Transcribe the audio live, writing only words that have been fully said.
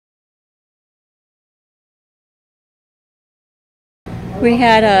We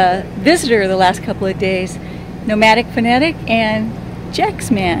had a visitor the last couple of days, Nomatic Fanatic and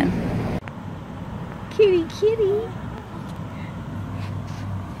Jaxman. Kitty, kitty.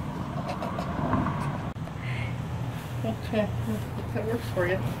 Okay, that works for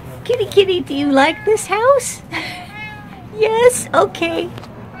you. Kitty, kitty, do you like this house? Yes, okay.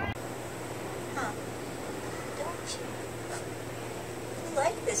 Huh? Don't you? You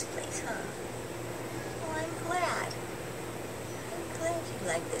like this place, huh? Well, I'm glad. I'm glad you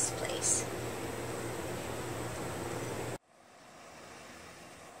like this place.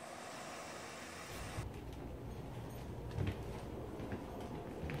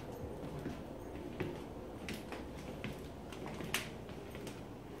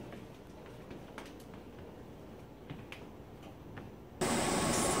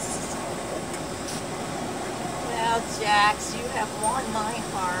 Well, Jax, you have won my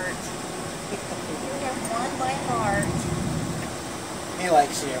heart. You have won my heart. He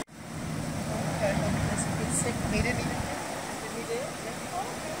likes you. Okay, does he get sick? He didn't even He did? Yeah. Oh,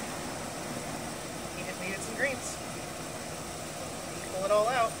 okay. He just needed some greens. You pull it all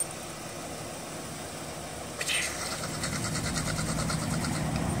out.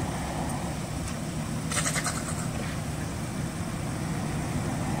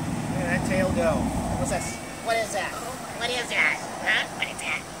 Look at that tail go. What's this? What is that? What is that? Huh? What is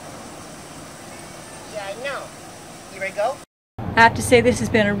that? Yeah, I know. You ready to go? I have to say this has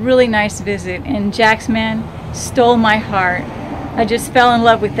been a really nice visit, and Jaxman stole my heart. I just fell in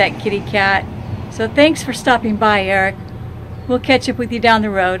love with that kitty cat. So thanks for stopping by, Eric. We'll catch up with you down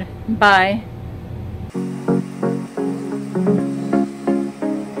the road. Bye.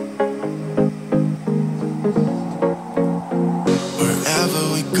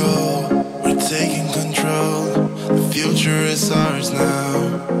 Wherever we go, we're taking control. The future is ours now.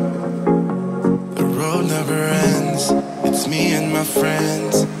 The road never ends. It's me and my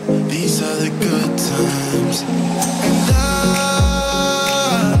friends. These are the good times. And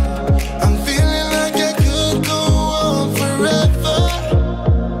I'm feeling like I could go on forever.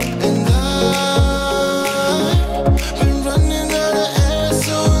 And I've been running out of air,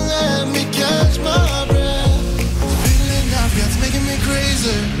 so let me catch my breath. The feeling I've got's making me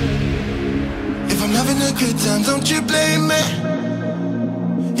crazy. If I'm having a good time, don't you blame me.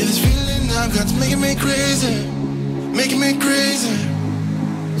 Yeah, this feeling I've got's making me crazy. Making me crazy.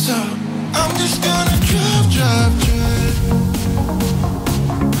 So I'm just gonna drive, drive, drive.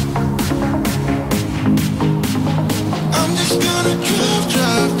 I'm just gonna drive,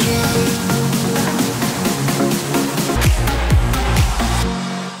 drive, drive.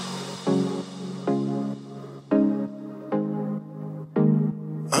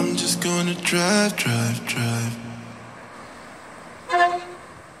 I'm just gonna drive, drive, drive.